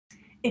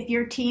If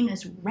your teen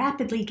is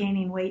rapidly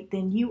gaining weight,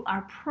 then you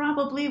are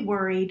probably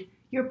worried,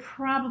 you're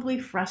probably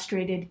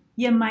frustrated,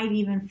 you might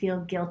even feel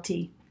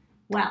guilty.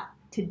 Well,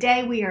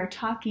 today we are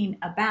talking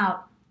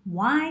about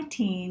why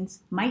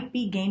teens might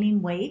be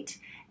gaining weight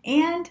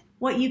and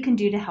what you can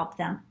do to help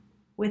them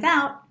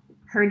without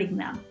hurting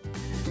them.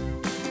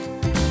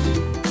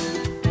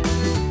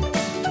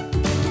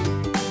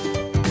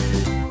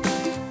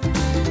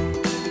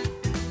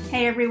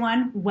 Hey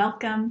everyone,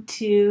 welcome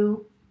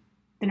to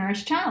The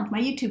Nourished Child,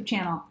 my YouTube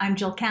channel. I'm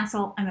Jill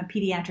Castle, I'm a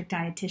pediatric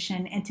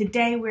dietitian, and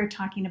today we're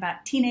talking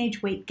about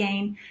teenage weight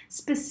gain,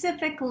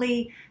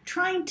 specifically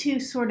trying to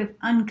sort of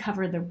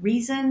uncover the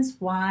reasons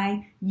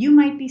why you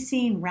might be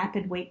seeing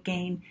rapid weight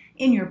gain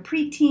in your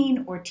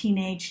preteen or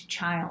teenage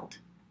child.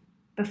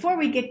 Before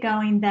we get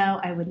going though,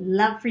 I would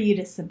love for you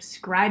to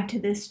subscribe to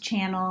this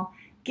channel,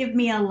 give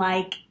me a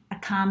like, a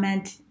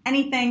comment,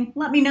 anything.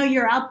 Let me know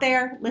you're out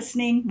there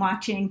listening,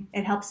 watching.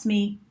 It helps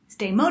me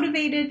stay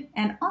motivated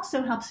and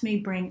also helps me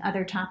bring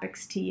other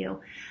topics to you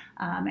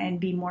and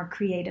be more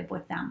creative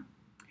with them.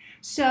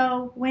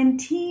 So when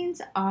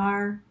teens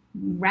are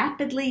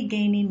rapidly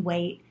gaining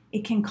weight,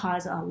 it can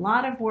cause a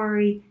lot of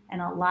worry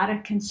and a lot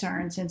of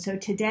concerns. And so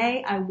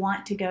today I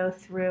want to go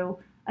through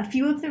a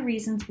few of the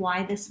reasons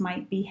why this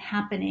might be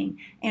happening.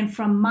 And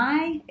from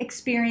my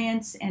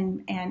experience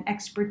and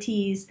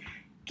expertise,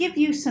 give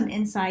you some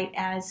insight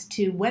as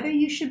to whether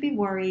you should be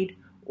worried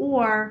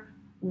or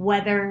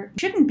whether you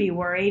shouldn't be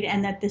worried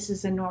and that this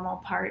is a normal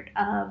part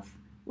of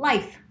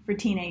life for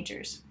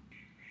teenagers.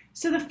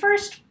 So the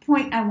first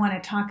point I want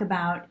to talk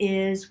about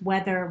is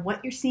whether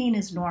what you're seeing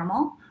is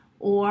normal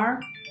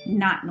or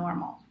not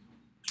normal.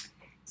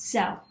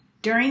 So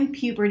during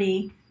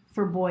puberty,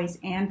 for boys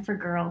and for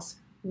girls,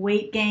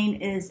 weight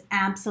gain is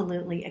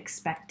absolutely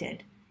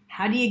expected.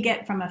 How do you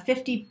get from a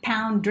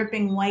 50-pound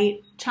dripping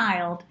weight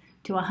child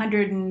to a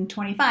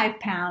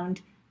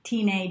 125-pound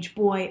teenage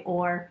boy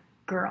or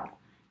girl?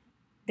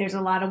 There's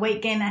a lot of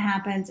weight gain that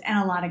happens and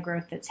a lot of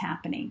growth that's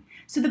happening.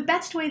 So the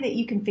best way that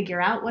you can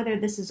figure out whether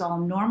this is all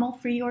normal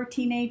for your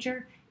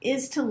teenager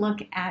is to look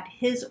at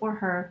his or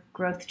her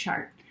growth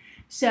chart.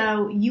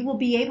 So you will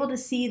be able to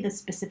see the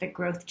specific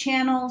growth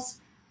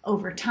channels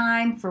over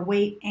time for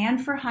weight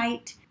and for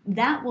height.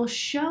 That will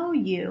show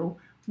you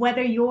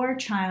whether your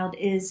child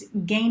is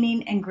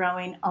gaining and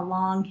growing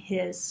along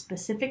his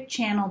specific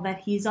channel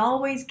that he's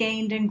always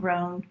gained and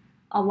grown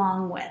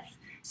along with.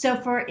 So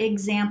for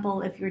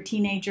example, if your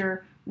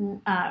teenager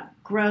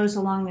grows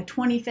along the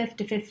 25th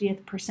to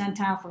 50th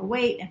percentile for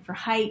weight and for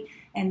height,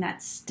 and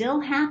that's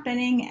still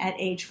happening at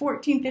age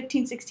 14,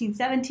 15, 16,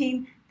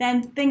 17,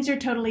 then things are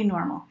totally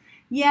normal.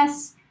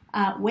 Yes,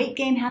 weight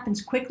gain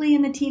happens quickly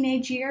in the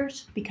teenage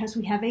years because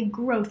we have a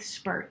growth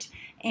spurt.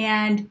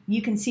 And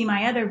you can see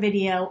my other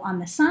video on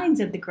the signs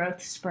of the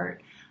growth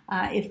spurt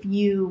if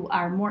you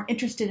are more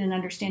interested in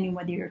understanding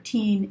whether your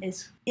teen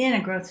is in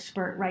a growth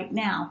spurt right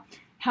now.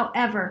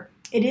 However,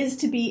 it is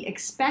to be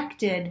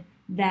expected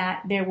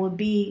that there will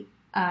be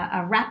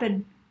a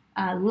rapid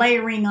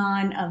layering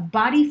on of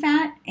body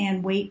fat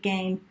and weight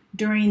gain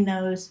during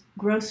those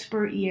growth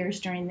spurt years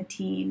during the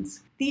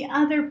teens. The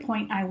other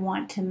point I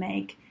want to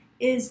make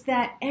is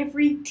that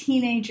every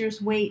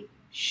teenager's weight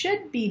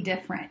should be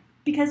different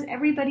because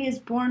everybody is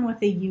born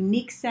with a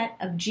unique set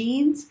of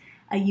genes,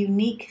 a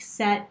unique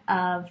set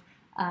of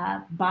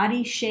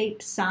body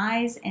shape,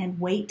 size, and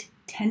weight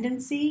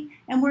tendency,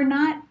 and we're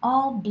not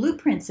all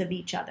blueprints of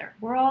each other.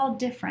 We're all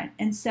different.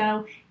 And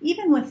so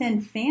even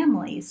within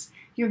families,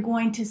 you're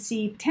going to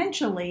see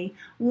potentially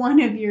one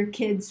of your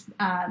kids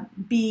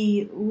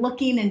be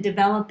looking and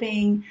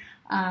developing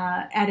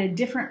at a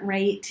different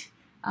rate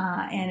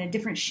and a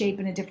different shape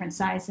and a different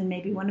size than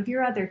maybe one of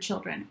your other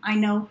children. I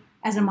know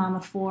as a mom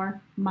of four,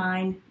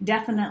 mine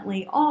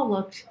definitely all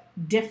looked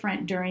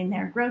different during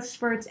their growth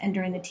spurts and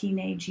during the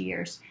teenage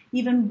years.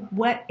 Even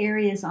what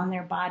areas on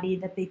their body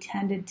that they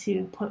tended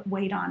to put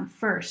weight on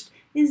first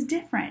is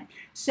different.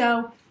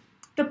 So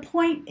the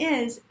point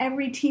is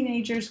every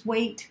teenager's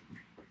weight,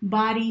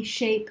 body,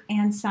 shape,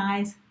 and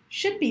size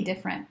should be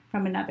different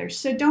from another.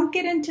 So don't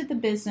get into the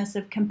business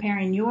of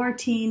comparing your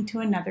teen to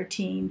another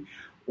teen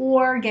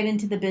or get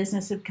into the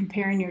business of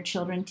comparing your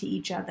children to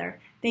each other.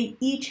 They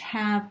each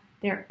have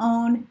their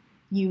own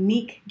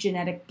unique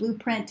genetic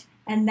blueprint,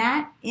 and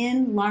that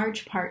in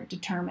large part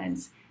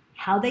determines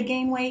how they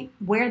gain weight,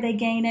 where they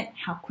gain it,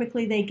 how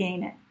quickly they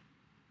gain it.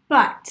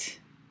 But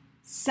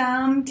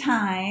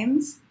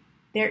sometimes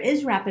there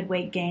is rapid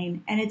weight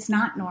gain and it's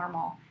not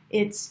normal.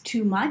 It's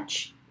too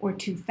much or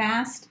too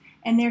fast,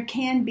 and there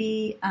can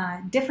be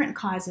different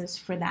causes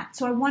for that.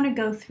 So I want to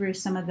go through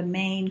some of the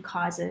main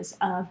causes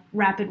of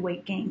rapid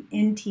weight gain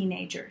in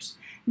teenagers.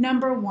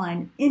 Number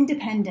one,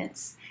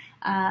 independence.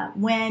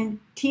 When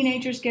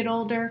teenagers get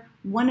older,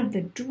 one of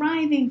the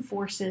driving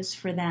forces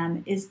for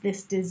them is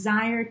this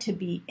desire to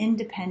be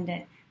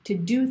independent, to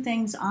do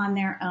things on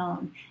their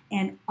own.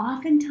 And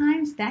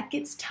oftentimes that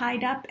gets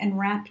tied up and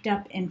wrapped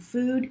up in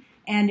food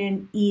and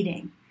in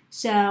eating.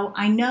 So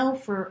I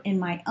know in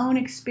my own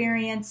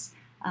experience,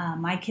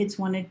 My kids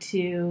wanted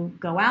to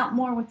go out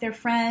more with their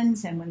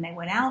friends, and when they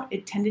went out,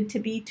 it tended to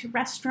be to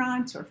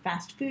restaurants or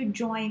fast food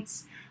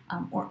joints,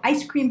 or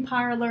ice cream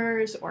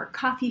parlors or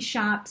coffee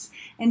shops.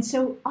 And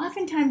so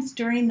oftentimes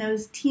during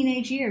those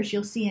teenage years,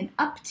 you'll see an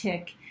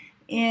uptick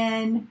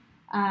in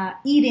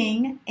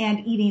eating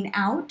and eating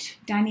out,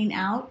 dining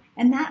out,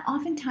 and that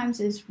oftentimes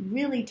is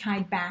really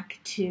tied back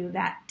to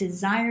that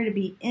desire to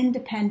be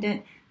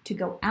independent, to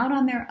go out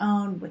on their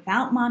own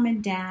without mom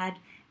and dad,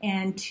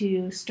 and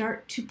to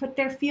start to put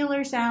their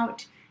feelers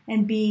out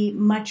and be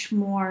much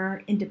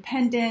more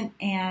independent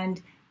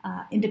and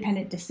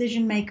independent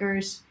decision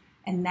makers,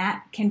 and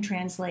that can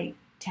translate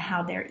to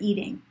how they're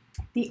eating.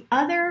 The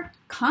other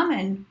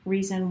common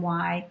reason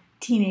why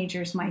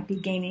teenagers might be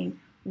gaining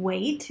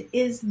weight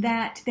is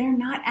that they're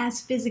not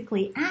as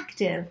physically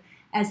active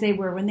as they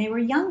were when they were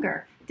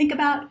younger. Think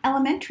about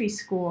elementary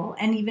school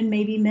and even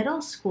maybe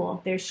middle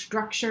school. There's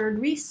structured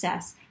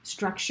recess,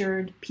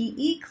 structured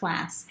PE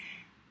class.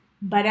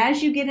 But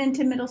as you get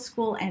into middle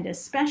school and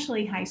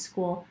especially high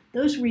school,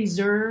 those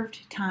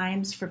reserved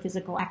times for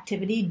physical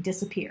activity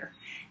disappear.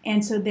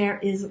 And so there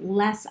is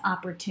less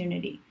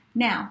opportunity.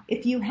 Now,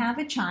 if you have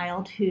a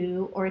child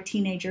or a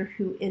teenager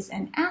who is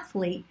an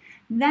athlete,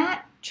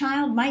 that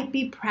child might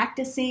be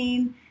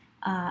practicing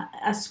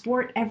a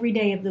sport every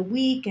day of the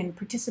week and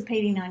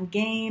participating on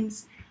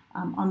games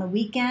on the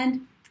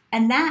weekend.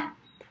 And that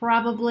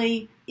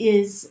probably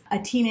is a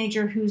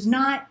teenager who's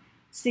not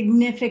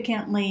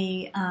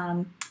significantly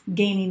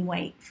gaining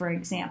weight, for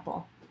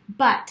example.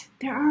 But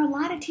there are a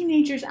lot of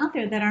teenagers out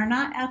there that are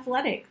not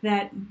athletic,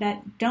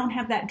 that don't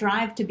have that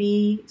drive to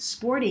be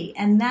sporty,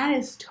 and that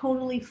is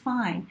totally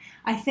fine.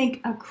 I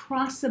think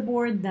across the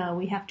board, though,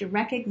 we have to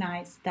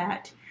recognize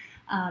that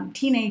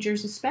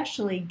teenagers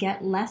especially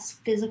get less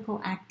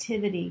physical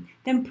activity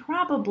than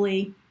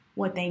probably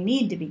what they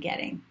need to be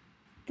getting.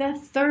 The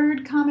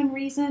third common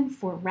reason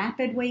for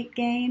rapid weight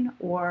gain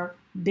or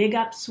big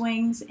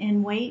upswings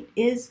in weight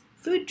is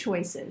food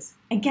choices.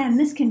 Again,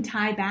 this can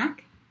tie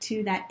back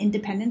to that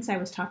independence I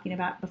was talking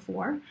about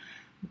before,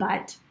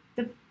 but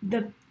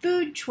the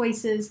food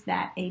choices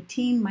that a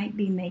teen might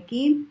be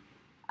making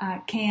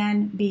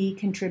can be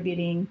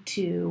contributing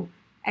to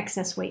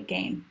excess weight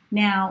gain.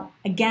 Now,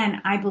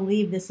 again, I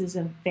believe this is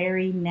a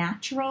very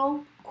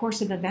natural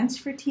course of events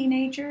for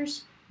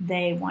teenagers.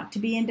 They want to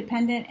be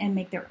independent and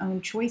make their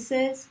own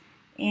choices.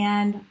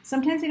 And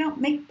sometimes they don't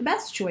make the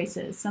best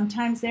choices.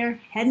 Sometimes they're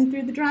heading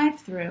through the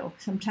drive-thru.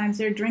 Sometimes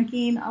they're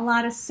drinking a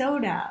lot of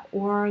soda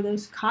or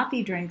those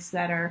coffee drinks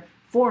that are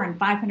 400 and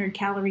 500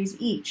 calories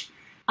each.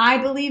 I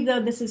believe,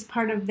 though, this is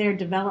part of their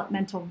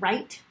developmental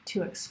right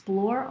to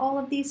explore all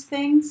of these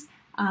things,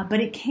 but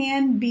it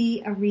can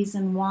be a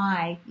reason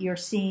why you're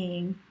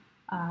seeing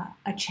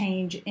a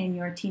change in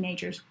your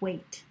teenager's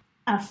weight.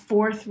 A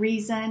fourth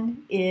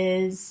reason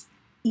is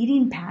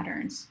eating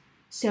patterns.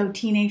 So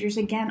teenagers,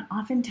 again,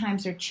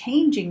 oftentimes are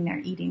changing their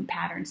eating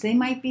patterns. They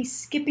might be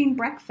skipping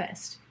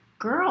breakfast.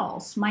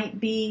 Girls might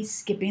be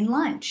skipping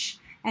lunch.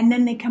 And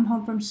then they come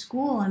home from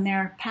school and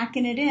they're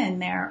packing it in.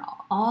 They're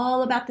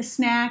all about the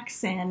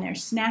snacks, and they're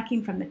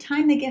snacking from the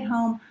time they get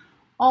home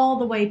all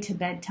the way to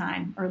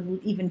bedtime, or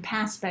even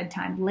past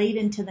bedtime, late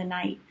into the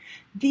night.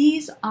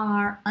 These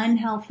are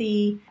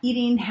unhealthy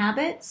eating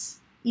habits,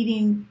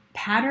 eating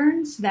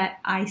patterns that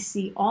I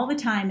see all the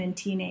time in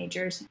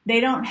teenagers.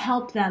 They don't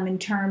help them in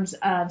terms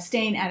of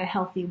staying at a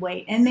healthy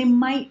weight, and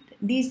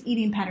these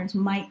eating patterns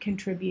might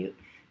contribute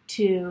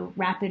to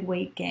rapid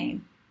weight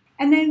gain.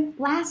 And then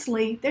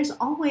lastly, there's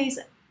always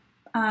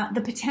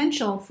the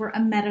potential for a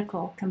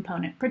medical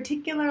component,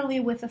 particularly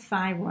with a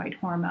thyroid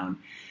hormone.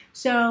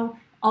 So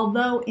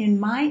although in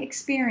my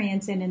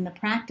experience and in the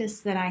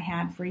practice that I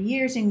had for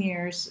years and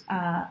years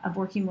of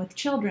working with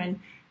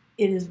children,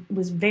 it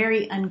was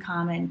very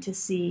uncommon to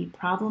see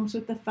problems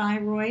with the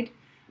thyroid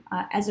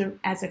as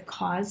a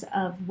cause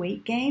of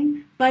weight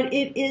gain, but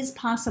it is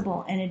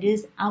possible and it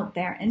is out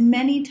there. And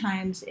many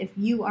times, if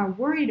you are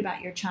worried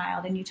about your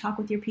child and you talk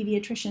with your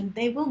pediatrician,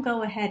 they will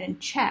go ahead and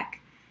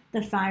check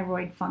the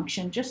thyroid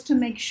function just to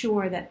make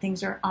sure that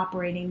things are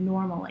operating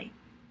normally.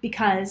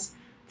 Because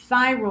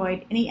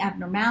thyroid, any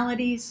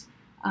abnormalities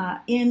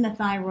in the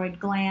thyroid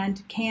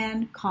gland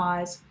can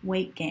cause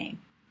weight gain.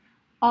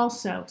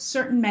 Also,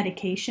 certain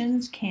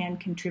medications can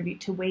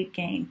contribute to weight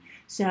gain.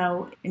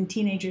 So in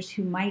teenagers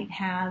who might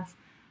have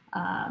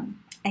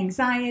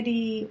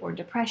anxiety or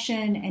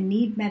depression and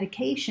need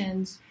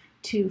medications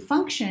to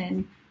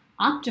function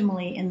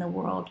optimally in the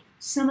world,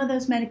 some of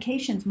those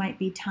medications might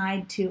be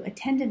tied to a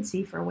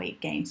tendency for weight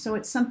gain. So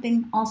it's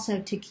something also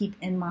to keep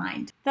in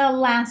mind. The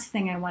last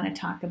thing I want to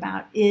talk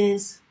about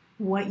is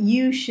what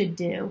you should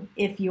do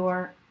if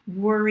you're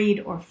worried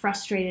or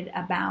frustrated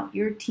about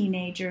your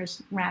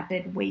teenager's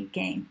rapid weight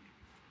gain.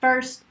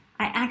 First,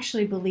 I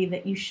actually believe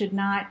that you should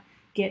not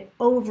get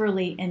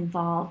overly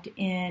involved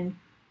in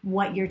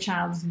what your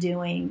child's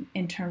doing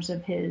in terms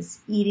of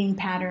his eating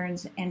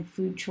patterns and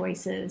food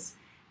choices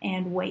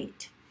and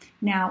weight.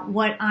 Now,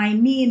 what I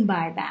mean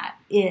by that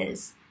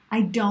is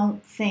I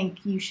don't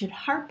think you should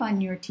harp on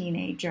your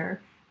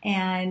teenager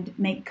and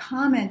make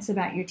comments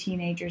about your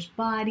teenager's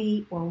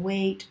body or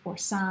weight or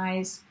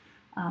size.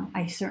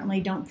 I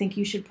certainly don't think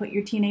you should put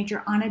your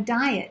teenager on a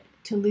diet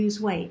to lose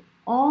weight.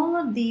 All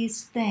of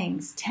these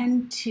things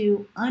tend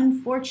to,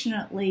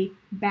 unfortunately,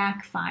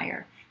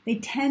 backfire. They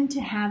tend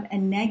to have a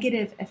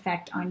negative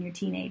effect on your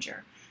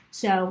teenager.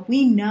 So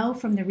we know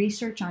from the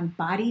research on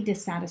body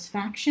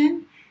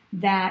dissatisfaction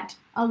that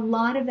a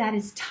lot of that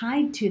is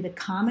tied to the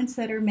comments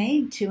that are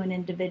made to an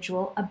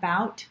individual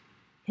about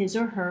his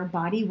or her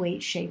body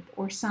weight, shape,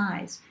 or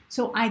size.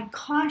 So I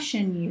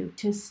caution you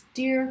to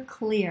steer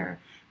clear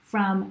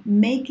from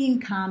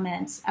making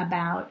comments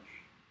about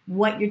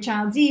what your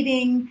child's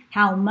eating,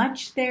 how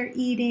much they're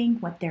eating,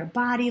 what their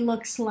body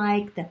looks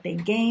like, that they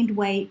gained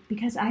weight,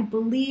 because I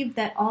believe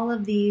that all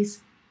of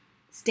these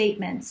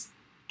statements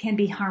can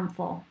be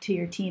harmful to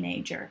your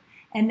teenager,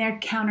 and they're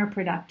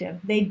counterproductive.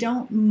 They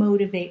don't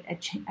motivate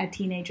a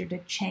teenager to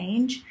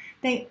change.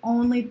 They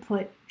only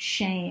put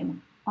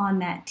shame on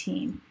that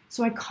teen.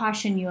 So I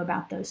caution you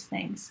about those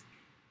things.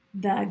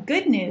 The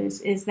good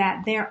news is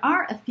that there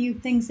are a few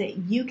things that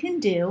you can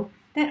do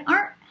that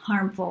aren't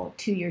harmful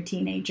to your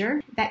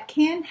teenager, that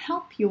can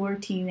help your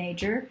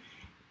teenager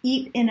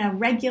eat in a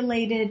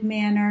regulated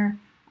manner,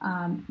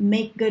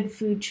 make good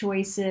food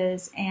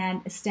choices,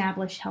 and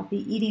establish healthy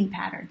eating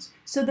patterns.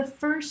 So the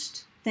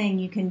first thing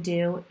you can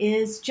do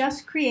is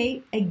just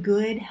create a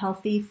good,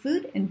 healthy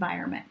food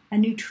environment, a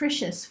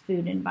nutritious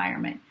food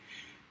environment.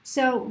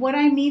 So what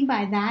I mean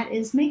by that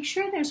is make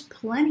sure there's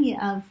plenty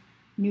of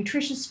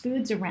nutritious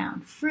foods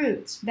around: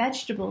 fruits,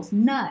 vegetables,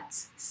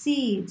 nuts,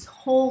 seeds,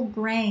 whole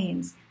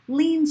grains,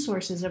 lean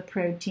sources of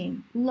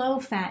protein,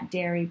 low-fat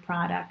dairy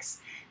products.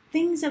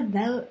 Things of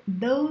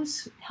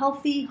those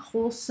healthy,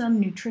 wholesome,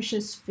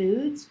 nutritious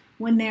foods,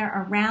 when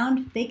they're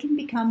around, they can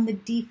become the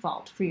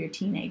default for your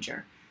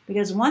teenager.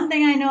 Because one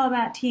thing I know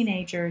about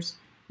teenagers,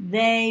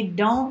 they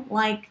don't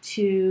like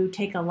to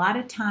take a lot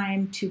of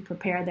time to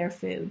prepare their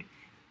food.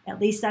 At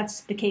least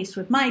that's the case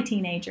with my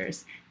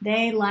teenagers.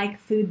 They like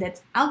food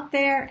that's out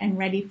there and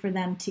ready for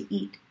them to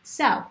eat.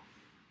 So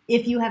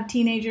if you have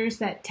teenagers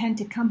that tend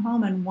to come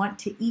home and want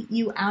to eat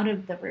you out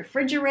of the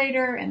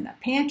refrigerator and the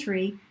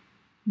pantry,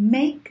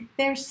 make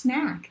their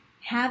snack.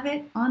 Have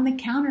it on the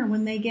counter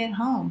when they get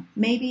home.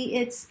 Maybe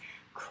it's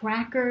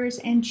crackers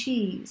and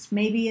cheese.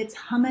 Maybe it's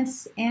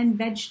hummus and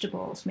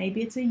vegetables.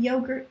 Maybe it's a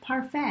yogurt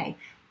parfait.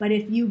 But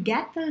if you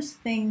get those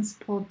things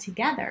pulled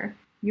together,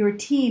 your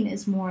teen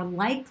is more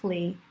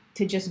likely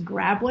to just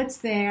grab what's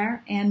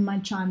there and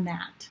munch on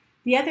that.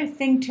 The other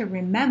thing to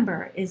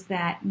remember is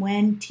that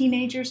when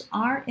teenagers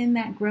are in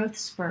that growth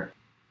spurt,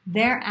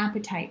 their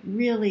appetite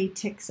really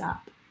ticks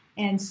up.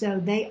 And so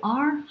they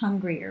are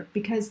hungrier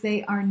because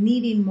they are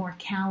needing more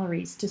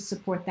calories to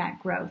support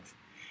that growth.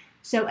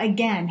 So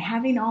again,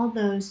 having all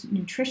those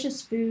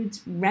nutritious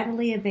foods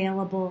readily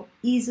available,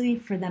 easy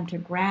for them to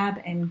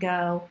grab and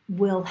go,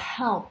 will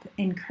help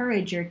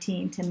encourage your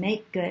teen to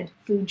make good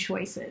food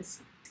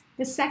choices.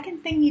 The second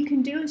thing you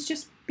can do is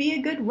just be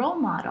a good role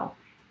model.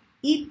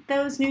 Eat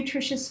those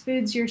nutritious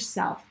foods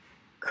yourself.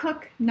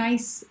 Cook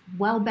nice,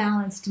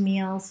 well-balanced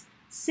meals.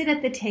 Sit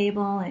at the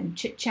table and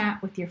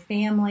chit-chat with your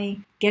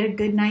family. Get a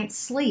good night's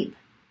sleep.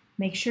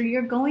 Make sure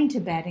you're going to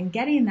bed and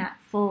getting that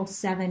full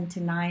 7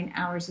 to 9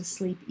 hours of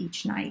sleep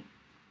each night.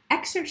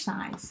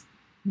 Exercise.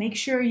 Make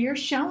sure you're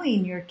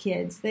showing your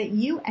kids that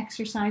you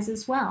exercise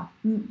as well,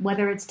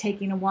 whether it's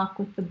taking a walk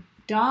with the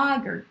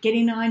dog or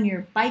getting on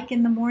your bike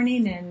in the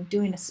morning and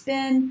doing a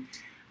spin.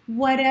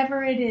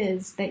 Whatever it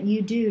is that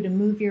you do to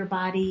move your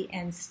body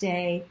and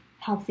stay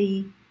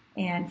healthy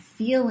and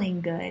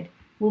feeling good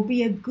will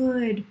be a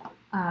good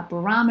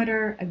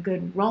barometer, a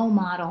good role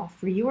model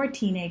for your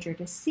teenager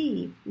to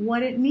see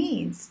what it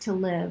means to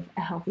live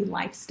a healthy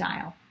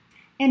lifestyle.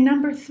 And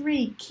number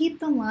 3, keep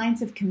the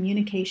lines of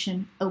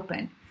communication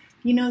open.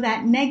 You know,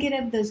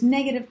 those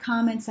negative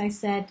comments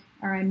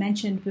I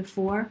mentioned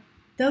before,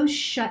 those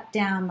shut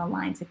down the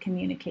lines of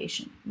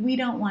communication. We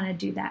don't want to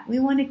do that. We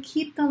want to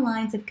keep the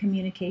lines of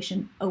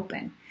communication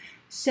open.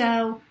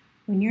 So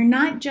when you're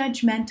not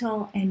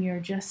judgmental and you're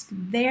just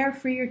there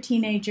for your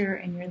teenager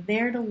and you're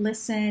there to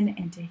listen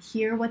and to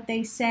hear what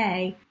they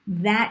say,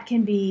 that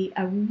can be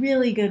a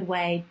really good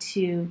way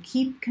to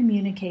keep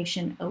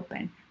communication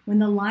open. When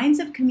the lines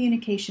of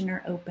communication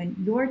are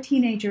open, your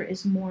teenager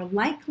is more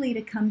likely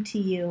to come to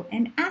you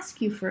and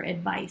ask you for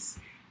advice,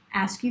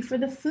 ask you for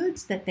the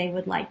foods that they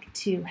would like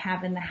to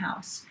have in the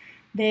house.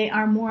 They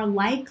are more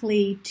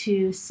likely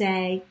to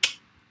say,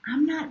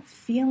 I'm not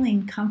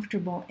feeling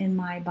comfortable in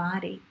my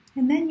body.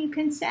 And then you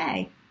can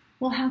say,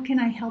 well, how can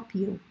I help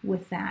you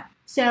with that?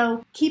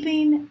 So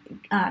keeping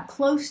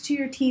close to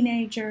your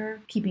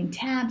teenager, keeping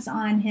tabs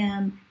on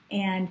him,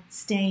 and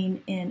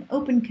staying in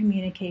open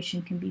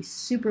communication can be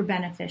super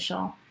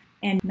beneficial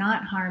and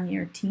not harm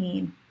your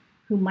teen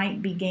who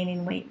might be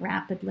gaining weight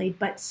rapidly,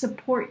 but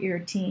support your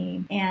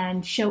teen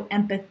and show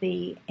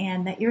empathy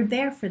and that you're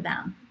there for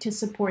them to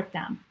support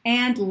them.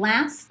 And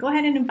last, go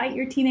ahead and invite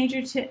your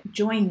teenager to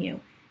join you.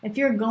 If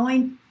you're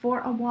going for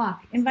a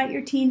walk, invite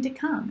your teen to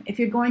come. If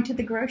you're going to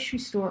the grocery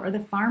store or the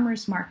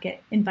farmer's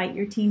market, invite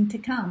your teen to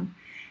come.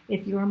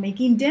 If you're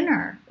making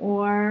dinner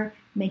or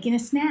making a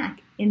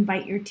snack,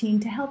 invite your teen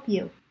to help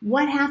you.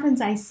 What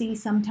happens, I see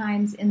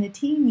sometimes in the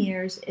teen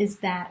years, is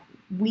that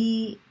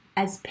we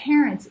as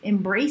parents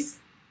embrace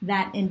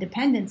that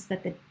independence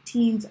that the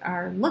teens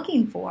are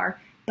looking for,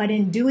 but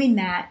in doing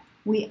that,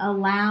 we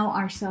allow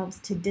ourselves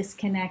to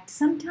disconnect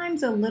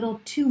sometimes a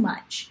little too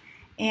much.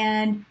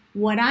 And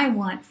what I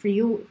want for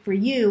you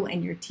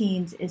and your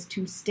teens is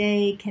to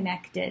stay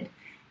connected,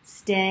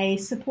 stay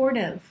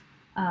supportive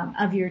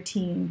of your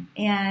teen,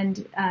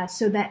 and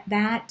so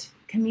that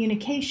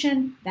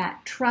communication, that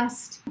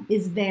trust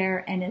is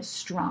there and is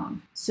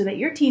strong, so that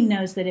your teen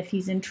knows that if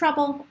he's in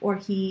trouble or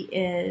he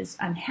is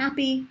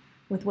unhappy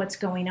with what's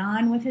going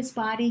on with his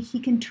body, he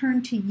can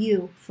turn to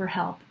you for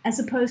help, as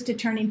opposed to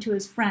turning to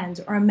his friends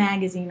or a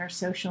magazine or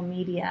social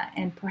media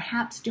and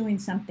perhaps doing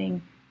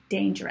something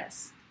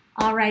dangerous.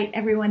 All right,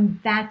 everyone,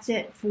 that's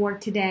it for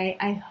today.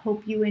 I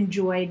hope you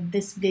enjoyed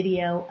this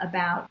video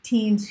about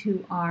teens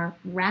who are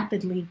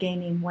rapidly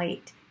gaining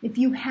weight. If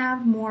you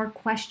have more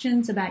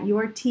questions about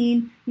your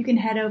teen, you can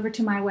head over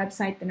to my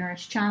website,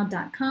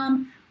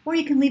 thenourishedchild.com, or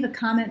you can leave a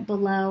comment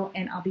below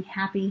and I'll be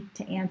happy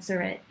to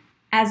answer it.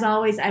 As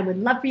always, I would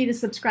love for you to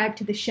subscribe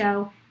to the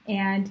show,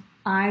 and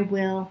I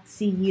will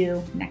see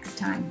you next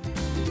time.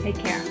 Take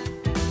care.